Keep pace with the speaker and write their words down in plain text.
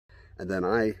And then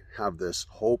I have this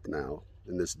hope now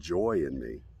and this joy in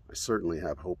me. I certainly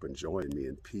have hope and joy in me,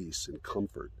 and peace and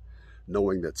comfort,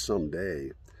 knowing that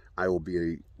someday I will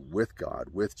be with God,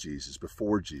 with Jesus,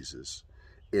 before Jesus,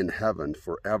 in heaven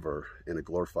forever in a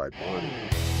glorified body.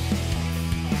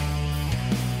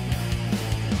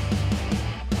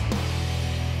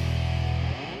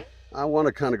 I want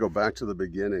to kind of go back to the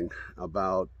beginning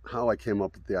about how I came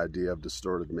up with the idea of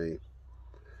distorted me.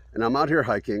 And I'm out here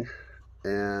hiking,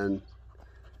 and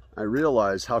I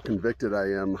realize how convicted I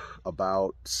am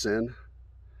about sin,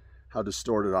 how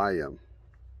distorted I am,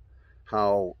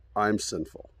 how I'm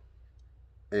sinful.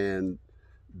 And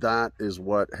that is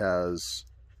what has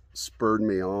spurred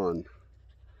me on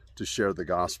to share the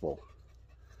gospel.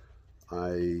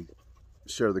 I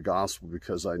share the gospel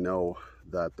because I know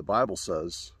that the Bible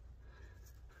says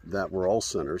that we're all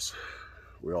sinners.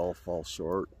 We all fall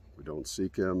short. We don't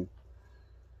seek Him.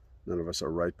 None of us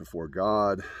are right before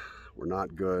God. We're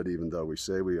not good, even though we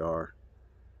say we are.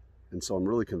 And so I'm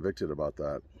really convicted about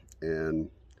that. And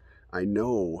I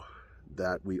know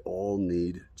that we all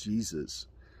need Jesus.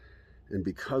 And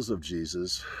because of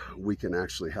Jesus, we can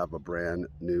actually have a brand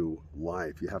new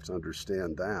life. You have to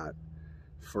understand that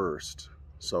first.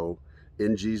 So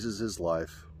in Jesus'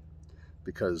 life,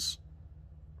 because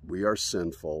we are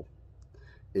sinful,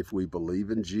 if we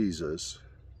believe in Jesus,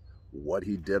 what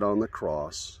He did on the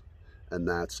cross, and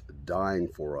that's dying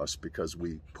for us because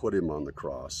we put Him on the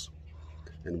cross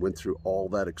and went through all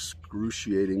that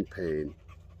excruciating pain,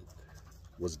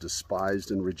 was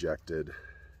despised and rejected,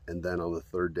 and then on the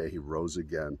third day He rose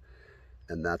again.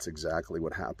 And that's exactly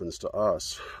what happens to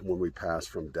us when we pass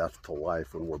from death to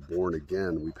life. When we're born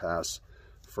again, we pass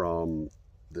from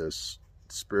this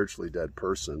spiritually dead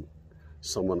person,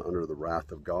 someone under the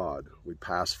wrath of God. We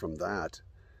pass from that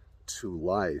to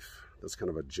life. That's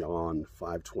kind of a John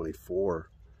 5:24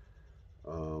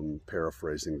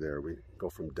 paraphrasing there. We go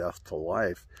from death to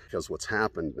life because what's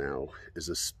happened now is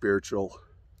a spiritual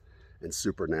and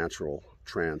supernatural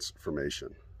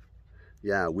transformation.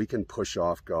 Yeah, we can push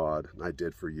off God. I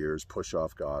did for years, push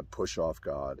off God,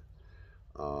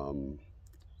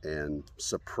 and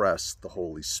suppress the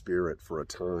Holy Spirit for a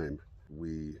time.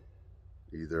 We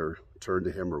either turn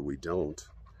to Him or we don't.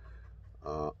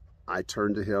 I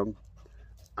turn to Him.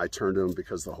 I turn to Him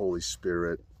because the Holy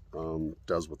Spirit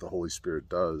does what the Holy Spirit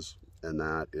does, and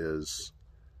that is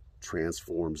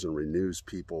transforms and renews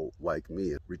people like me.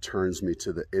 It returns me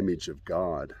to the image of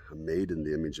God. I'm made in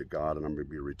the image of God, and I'm going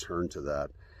to be returned to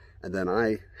that. And then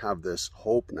I have this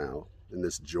hope now and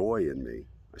this joy in me.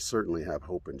 I certainly have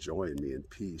hope and joy in me, and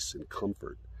peace and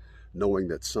comfort, knowing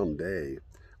that someday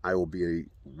I will be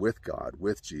with God,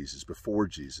 with Jesus, before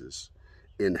Jesus,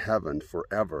 in heaven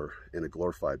forever in a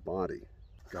glorified body.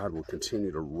 God will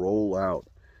continue to roll out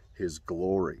His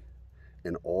glory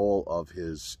and all of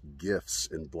His gifts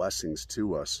and blessings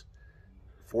to us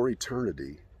for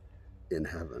eternity in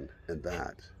heaven. And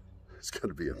that is going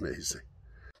to be amazing.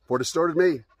 For Distorted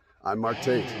Me, I'm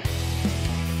Tait.